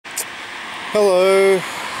Hello,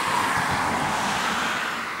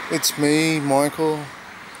 it's me, Michael.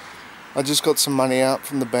 I just got some money out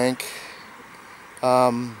from the bank.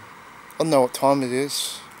 I don't know what time it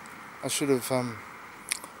is. I should have found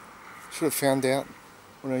out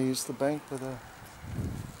when I used the bank, but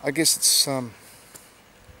I guess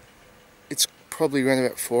it's probably around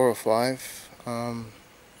about 4 or 5.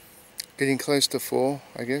 Getting close to 4,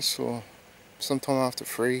 I guess, or sometime after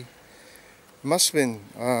 3. It must have been.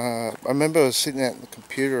 I remember I was sitting at the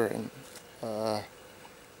computer and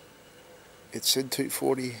it said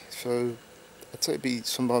 2:40, so I'd say it'd be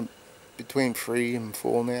sometime between 3 and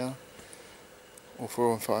 4 now, or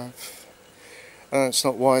 4 and 5. It's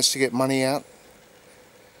not wise to get money out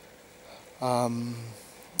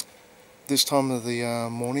this time of the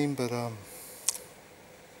morning, but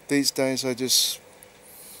these days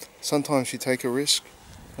sometimes you take a risk,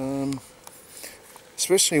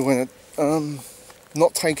 especially when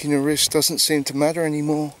not taking a risk doesn't seem to matter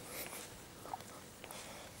anymore.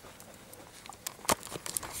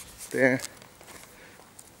 There,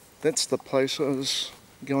 that's the place I was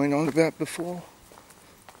going on about before.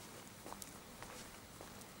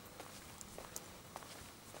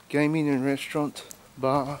 Gaming and restaurant,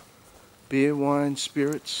 bar, beer, wine,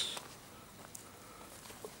 spirits.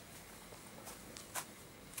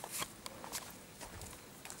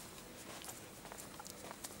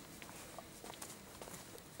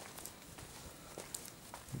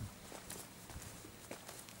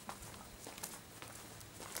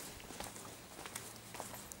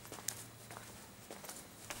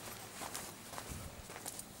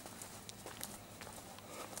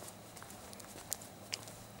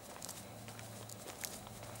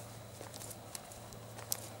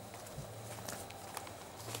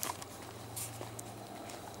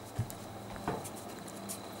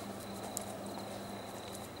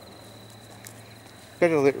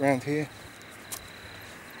 Better lit round here.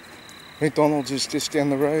 McDonald's is just down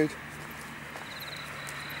the road.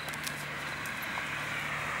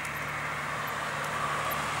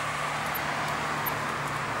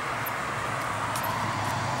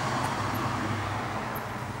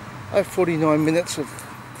 I have 49 minutes of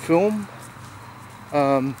film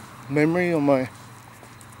memory on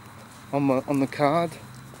the card,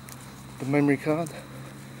 the memory card.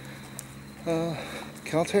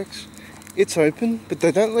 Caltex. It's open, but they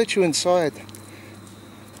don't let you inside.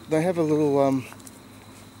 They have a little,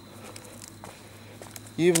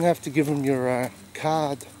 you even have to give them your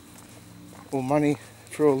card or money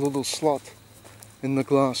for a little slot in the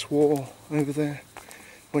glass wall over there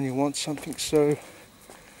when you want something, so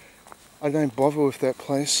I don't bother with that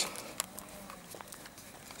place.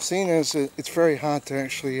 Seeing as it's very hard to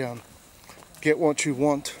actually get what you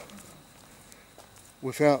want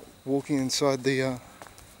without walking inside the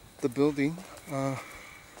building.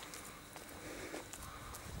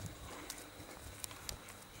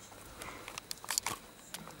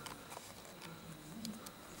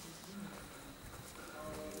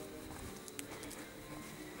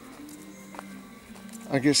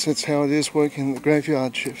 I guess that's how it is working the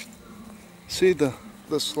graveyard shift. See the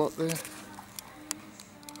slot there?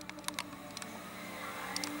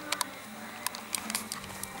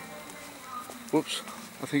 Whoops,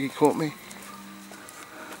 I think he caught me.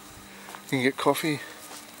 You can get coffee.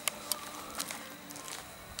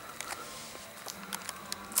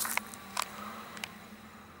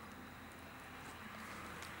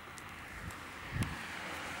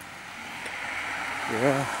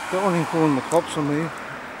 Yeah, don't want him calling the cops on me.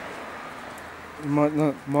 You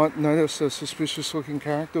might notice a suspicious looking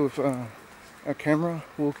character with a camera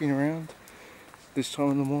walking around this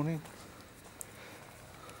time in the morning.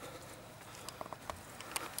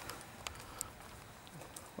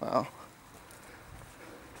 Wow.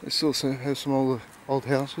 They still have some old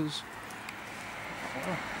houses.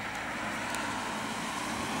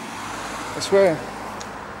 I swear,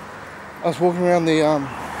 I was walking around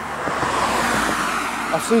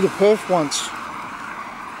I flew to Perth once,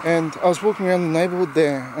 and I was walking around the neighbourhood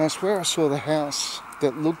there, and I swear I saw the house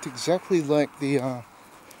that looked exactly like the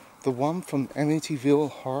one from Amityville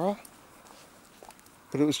Horror,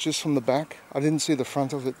 but it was just from the back. I didn't see the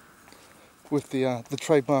front of it with the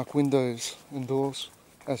trademark windows and doors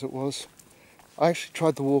as it was. I actually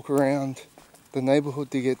tried to walk around the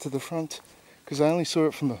neighbourhood to get to the front because I only saw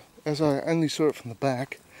it from the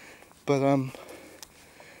back, but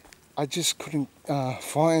I just couldn't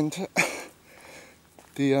find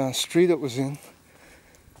the street it was in.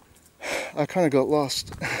 I kind of got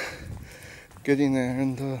lost getting there,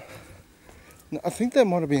 and I think that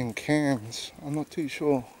might have been Cairns. I'm not too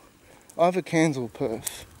sure. Either Cairns or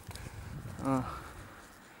Perth.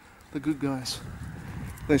 The good guys.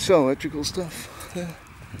 They sell electrical stuff there.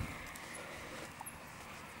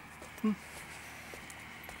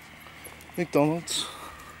 McDonald's.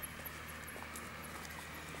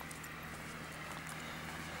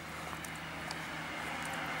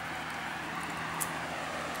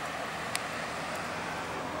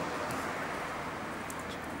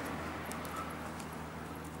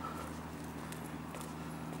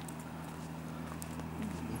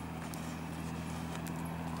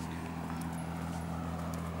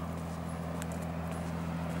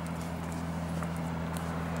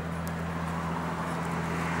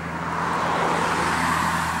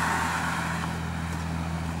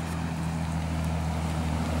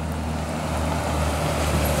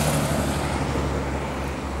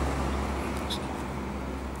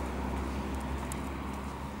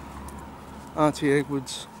 Auntie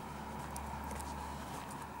Edwards.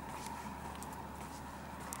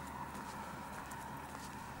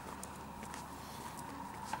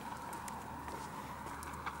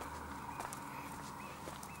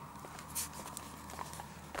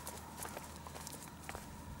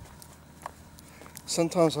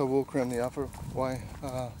 Sometimes I walk around the upper way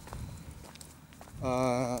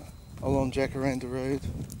along Jacaranda Road,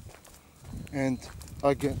 and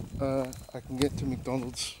I can get to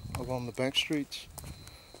McDonald's along the back streets,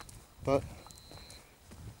 but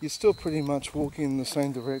you're still pretty much walking in the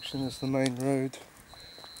same direction as the main road,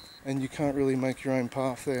 and you can't really make your own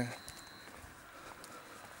path there.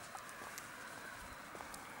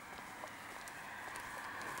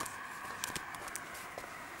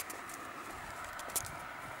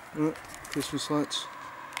 Christmas lights.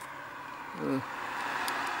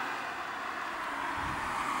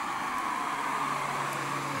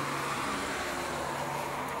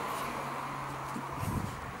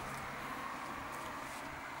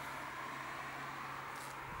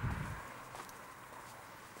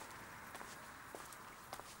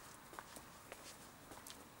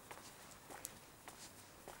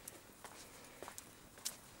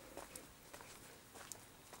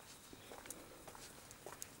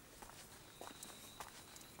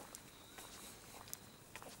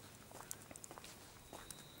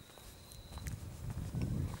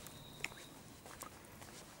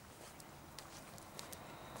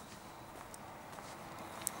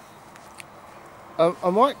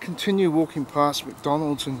 I might continue walking past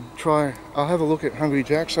McDonald's and I'll have a look at Hungry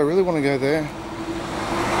Jack's. I really want to go there.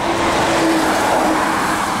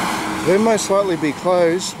 They most likely be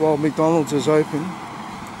closed while McDonald's is open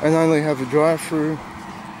and only have a drive-through.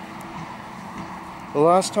 The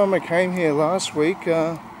last time I came here last week,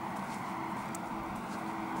 I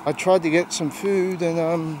tried to get some food,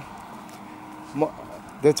 and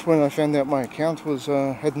that's when I found out my account was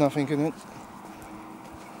had nothing in it.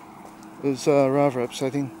 It was rather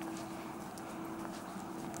upsetting.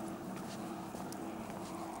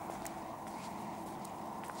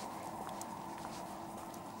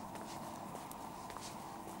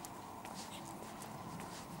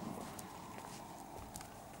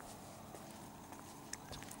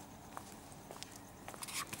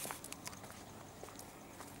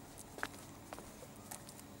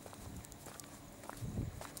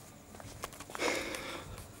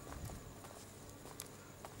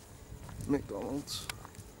 McDonald's.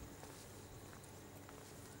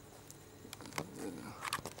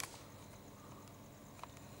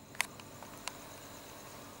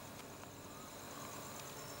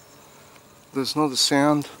 There's not a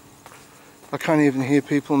sound. I can't even hear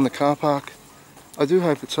people in the car park. I do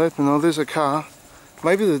hope it's open. Oh, there's a car.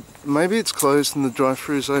 Maybe it's closed and the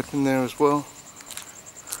drive-thru is open there as well.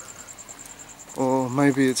 Or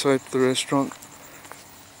maybe it's open the restaurant.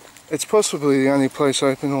 It's possibly the only place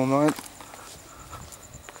open all night.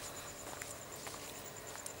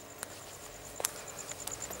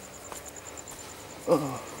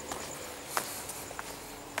 Oh.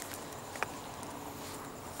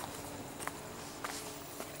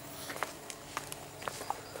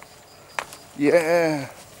 Yeah,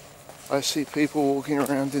 I see people walking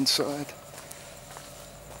around inside.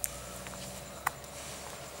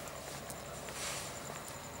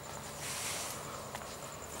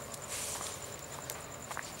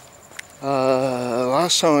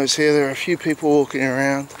 Last time I was here, there were a few people walking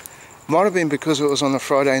around. Might have been because it was on a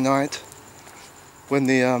Friday night when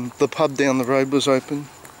the pub down the road was open.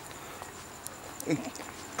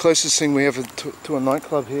 Closest thing we have to a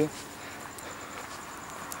nightclub here.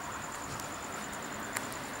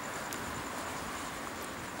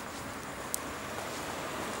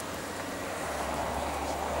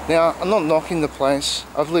 Now, I'm not knocking the place.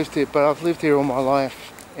 I've lived here all my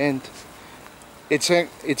life, and it's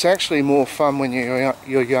actually more fun when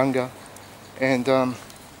you're younger, and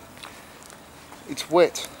It's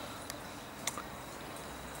wet.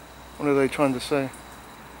 What are they trying to say?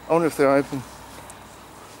 I wonder if they're open.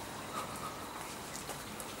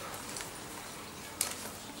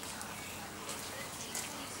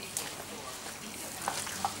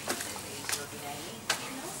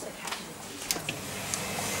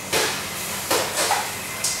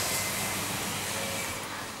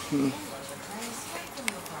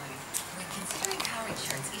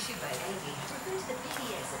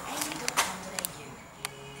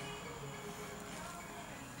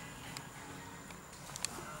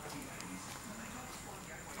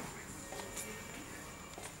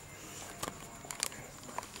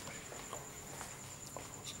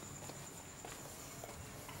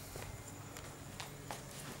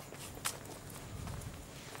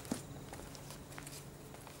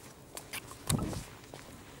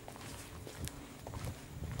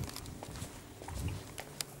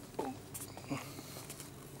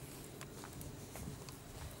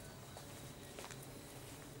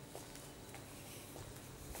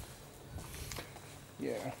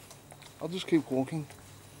 Yeah, I'll just keep walking.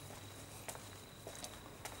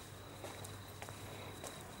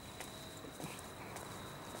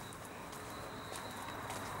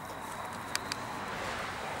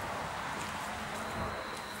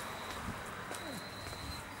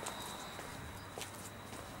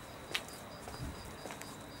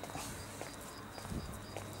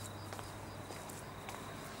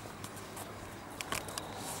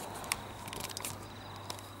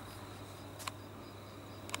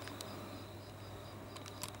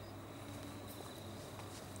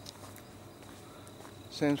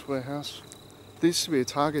 Sam's Warehouse. There used to be a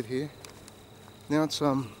Target here. Now it's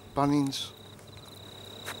Bunnings.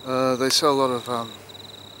 They sell a lot of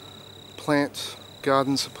plant,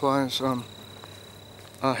 garden supplies,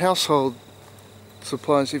 household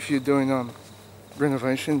supplies if you're doing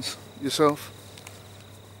renovations yourself.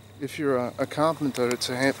 If you're a carpenter, it's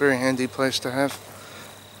a very handy place to have.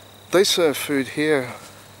 They serve food here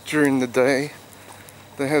during the day.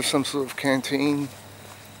 They have some sort of canteen.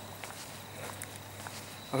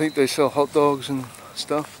 I think they sell hot dogs and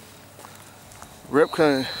stuff.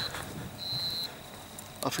 Repco,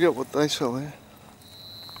 I forget what they sell there.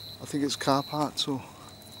 I think it's car parts or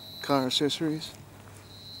car accessories.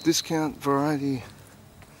 Discount Variety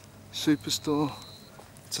Superstore.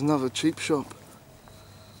 It's another cheap shop.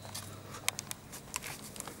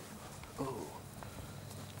 Oh.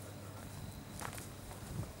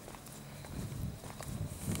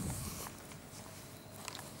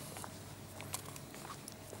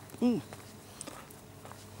 Mm.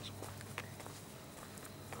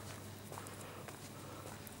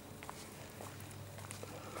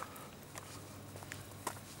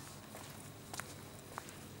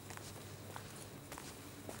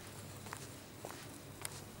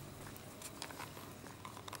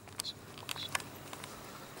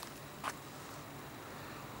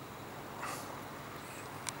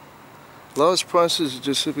 Lowest prices are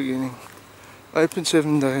just the beginning. Open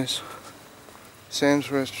 7 days. Sam's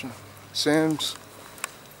restaurant. Sam's.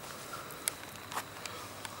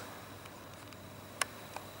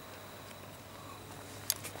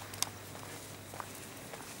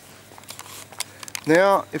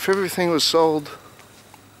 Now, if everything was sold,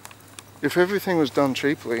 if everything was done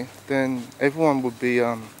cheaply, then everyone would be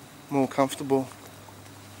more comfortable,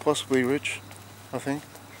 possibly rich, I think,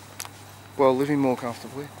 while living more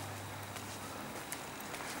comfortably.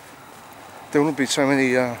 There wouldn't be so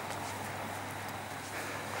many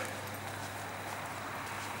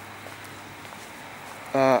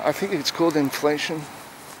I think it's called inflation.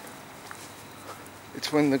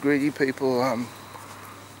 It's when the greedy people,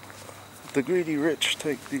 the greedy rich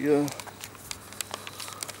take the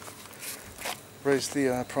raise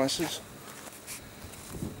the prices.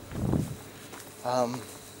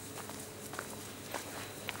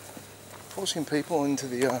 Forcing people into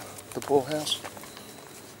the poorhouse.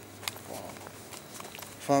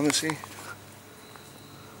 Pharmacy.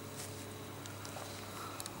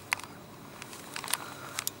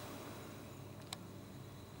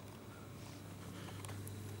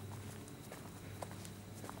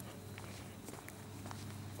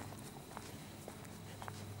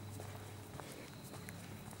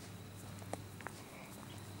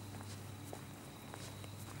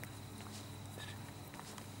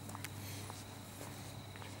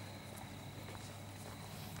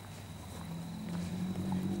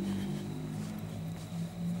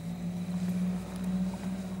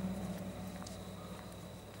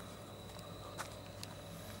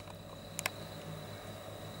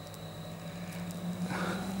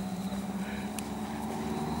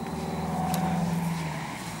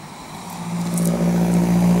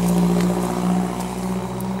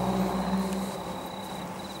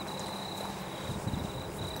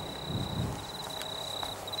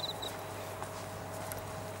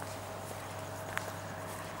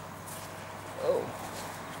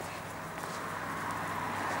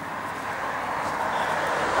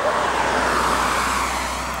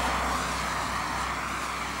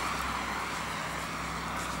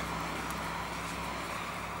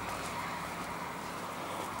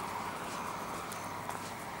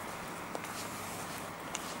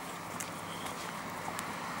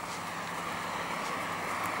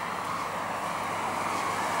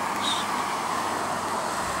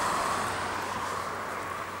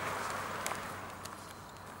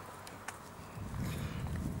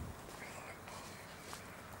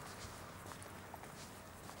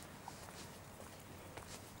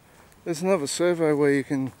 There's another servo where you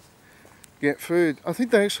can get food. I think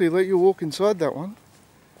they actually let you walk inside that one.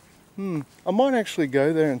 I might actually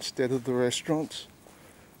go there instead of the restaurants.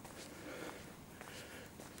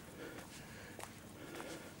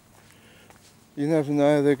 You never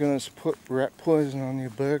know, they're going to put rat poison on your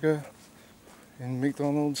burger in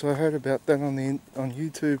McDonald's. I heard about that on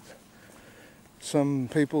YouTube. Some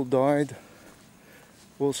people died.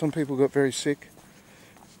 Well, some people got very sick.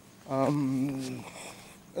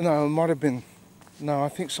 No, it might have been. No, I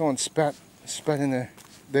think someone spat in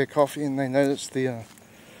their coffee, and they noticed their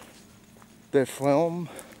phlegm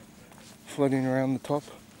floating around the top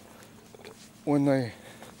when they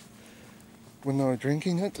were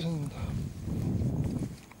drinking it, and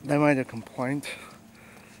they made a complaint.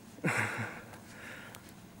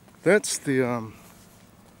 That's the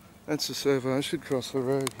servo. I should cross the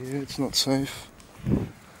road here. It's not safe.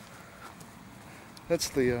 That's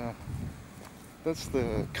the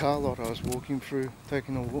car lot I was walking through,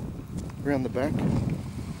 taking a walk around the back.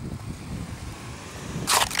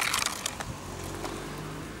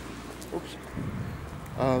 Oops.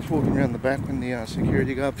 I was walking around the back when the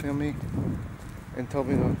security guard found me and told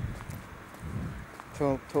me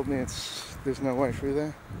there's no way through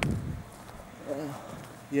there.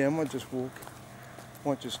 Yeah, I might just walk.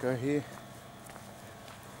 Might just go here.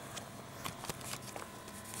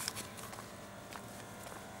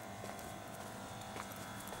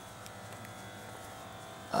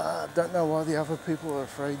 Don't know why the other people are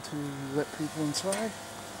afraid to let people inside.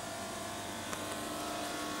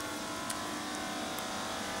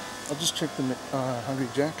 I'll just check the Hungry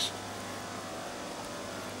Jack's.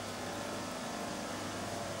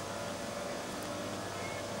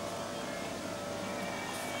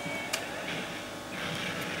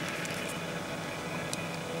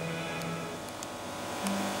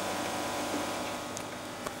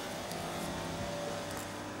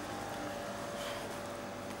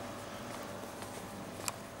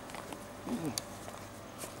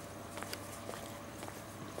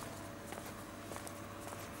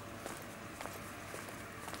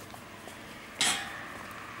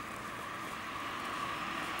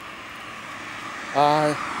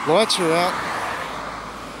 Lights are out.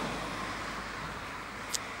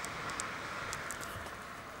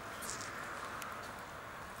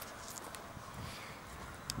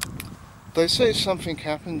 They say something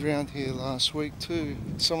happened around here last week too.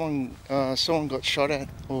 Someone got shot at,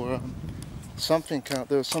 or something.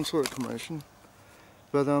 There was some sort of commotion.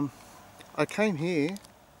 But I came here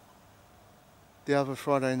the other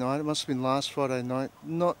Friday night. It must have been last Friday night,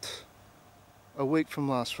 not a week from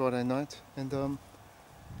last Friday night, and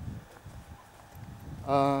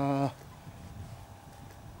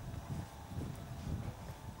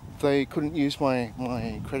they couldn't use my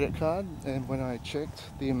credit card, and when I checked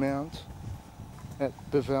the amount at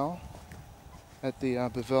Bevel, at the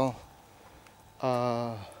Bevel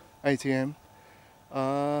ATM,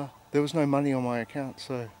 there was no money on my account,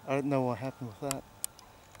 so I don't know what happened with that.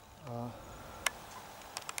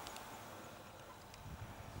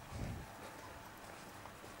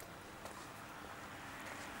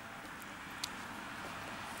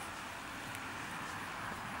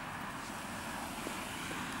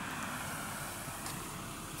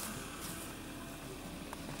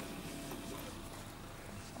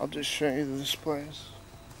 I'll just show you this place.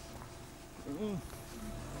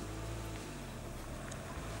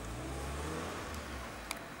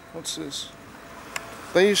 What's this?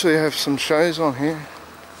 They usually have some shows on here.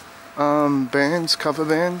 Bands, cover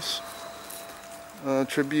bands,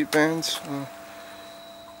 tribute bands.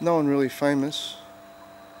 No one really famous.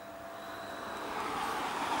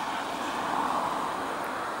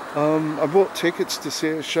 I bought tickets to see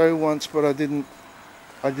a show once, but I didn't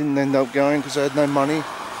end up going because I had no money.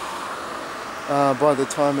 By the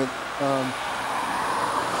time it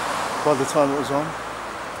was on,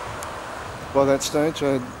 by that stage,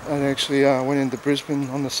 I actually went into Brisbane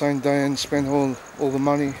on the same day and spent all the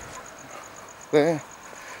money there.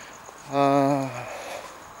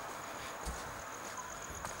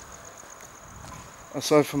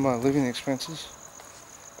 Aside from my living expenses.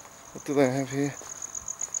 What do they have here?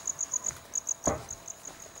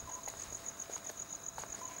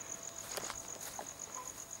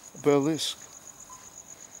 Burlesque.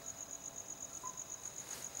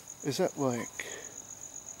 Is that like...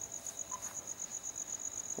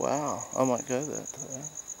 Wow, I might go there today.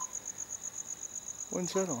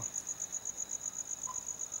 When's that on?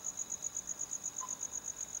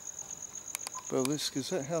 Burlesque, is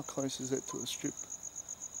that, how close is that to a strip?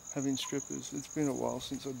 Having strippers. It's been a while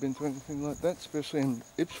since I've been to anything like that, especially in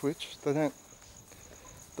Ipswich. They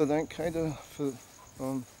don't cater for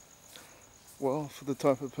well, for the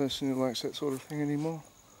type of person who likes that sort of thing anymore,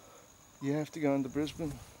 you have to go into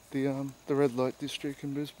Brisbane. The red light district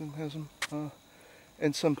in Brisbane has them,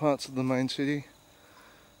 and some parts of the main city.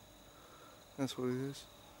 That's what it is.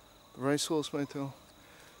 The Racehorse Motel.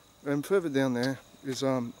 And further down there is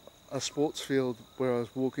a sports field where I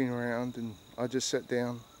was walking around, and I just sat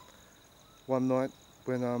down one night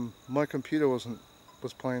when my computer was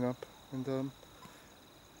playing up, and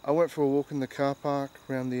I went for a walk in the car park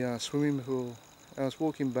around the swimming pool. I was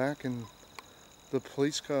walking back, and the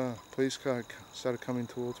police car started coming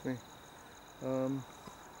towards me.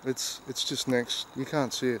 It's just next. You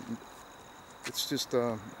can't see it. It's just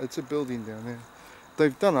it's a building down there.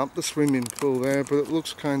 They've done up the swimming pool there, but it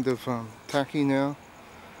looks kind of tacky now.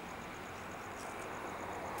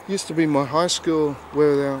 Used to be my high school,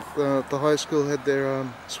 where the high school had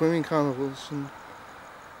their swimming carnivals, and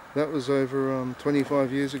that was over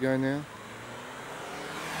 25 years ago now.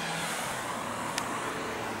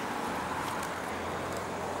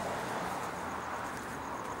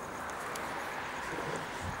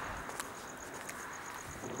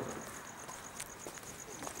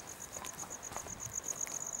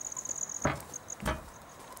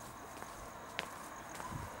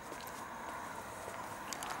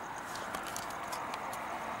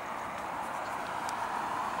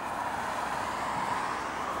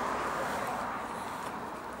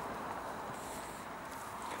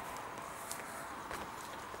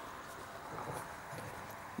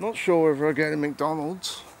 Not sure whether I go to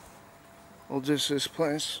McDonald's or just this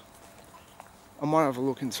place. I might have a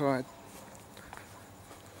look inside.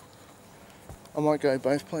 I might go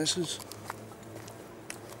both places.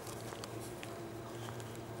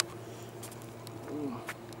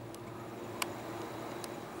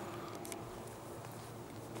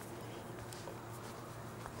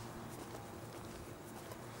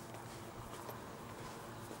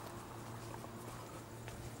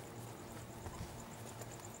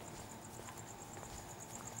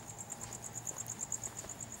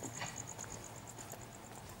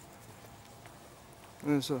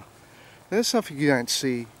 There's something you don't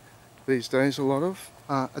see these days a lot of,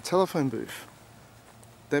 a telephone booth.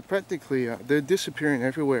 They're practically, they're disappearing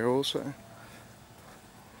everywhere also.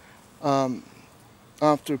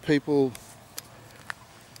 After people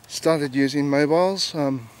started using mobiles,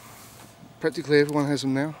 practically everyone has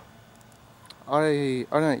them now. I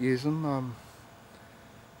don't use them,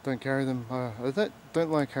 don't carry them. I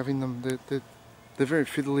don't like having them. They're very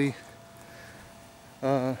fiddly.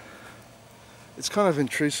 It's kind of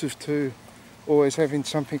intrusive too, always having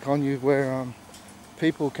something on you where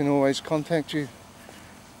people can always contact you.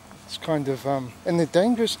 It's kind of, and they're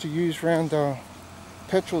dangerous to use around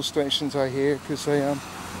petrol stations, I hear, because they,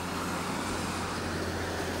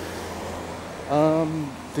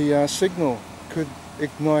 the signal could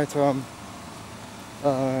ignite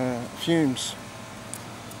fumes.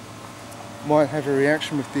 Might have a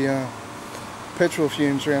reaction with the petrol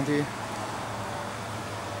fumes around here.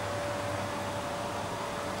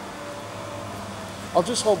 I'll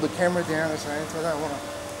just hold the camera down as I enter. I don't want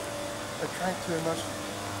to attract too much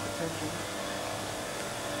attention.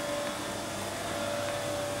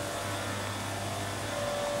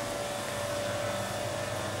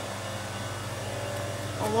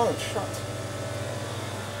 Oh no, it's shut.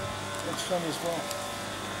 It's shut as well.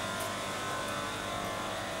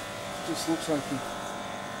 It just looks open.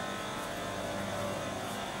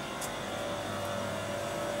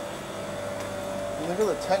 And they've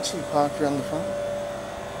got a taxi parked around the front.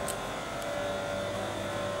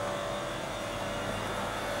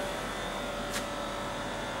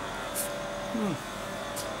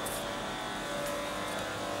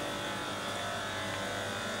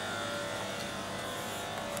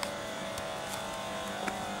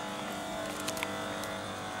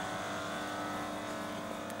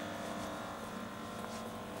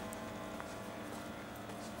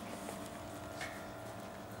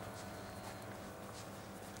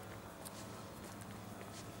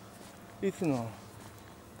 Ethanol.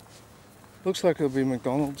 Looks like it'll be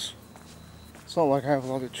McDonald's. It's not like I have a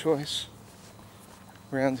lot of choice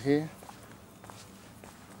around here.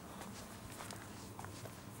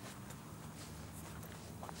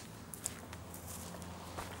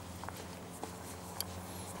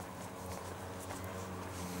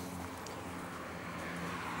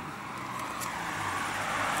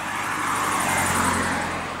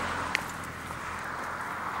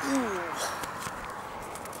 Ooh.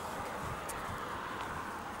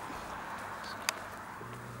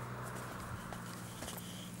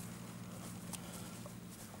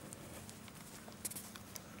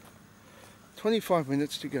 25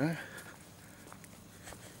 minutes to go.